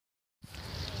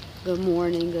Good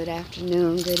morning, good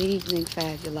afternoon, good evening,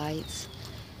 Fabulites.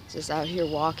 Just out here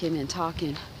walking and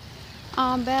talking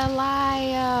on Belle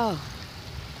Isle.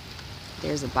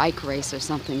 There's a bike race or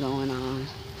something going on.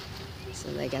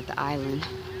 So they got the island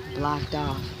blocked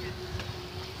off.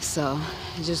 So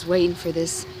just waiting for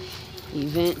this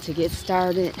event to get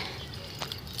started.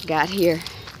 Got here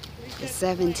at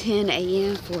 7:10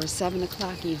 a.m. for a 7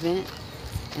 o'clock event.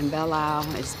 And Belle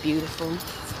Isle is beautiful.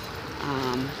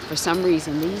 For some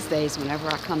reason these days, whenever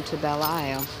I come to Belle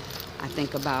Isle, I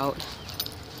think about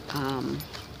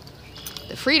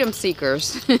the freedom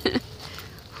seekers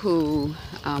who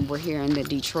were here in the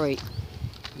Detroit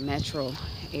metro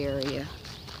area.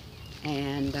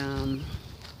 And,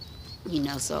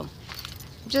 so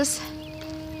just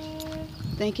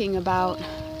thinking about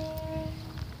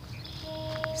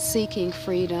seeking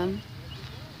freedom,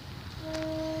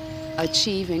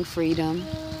 achieving freedom,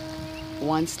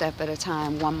 one step at a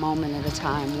time, one moment at a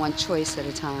time, one choice at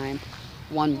a time,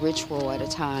 one ritual at a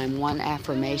time, one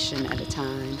affirmation at a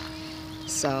time.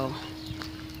 So,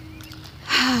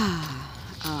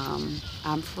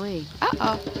 I'm free.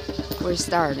 We're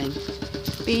starting.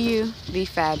 Be you, be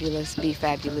fabulous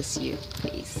you.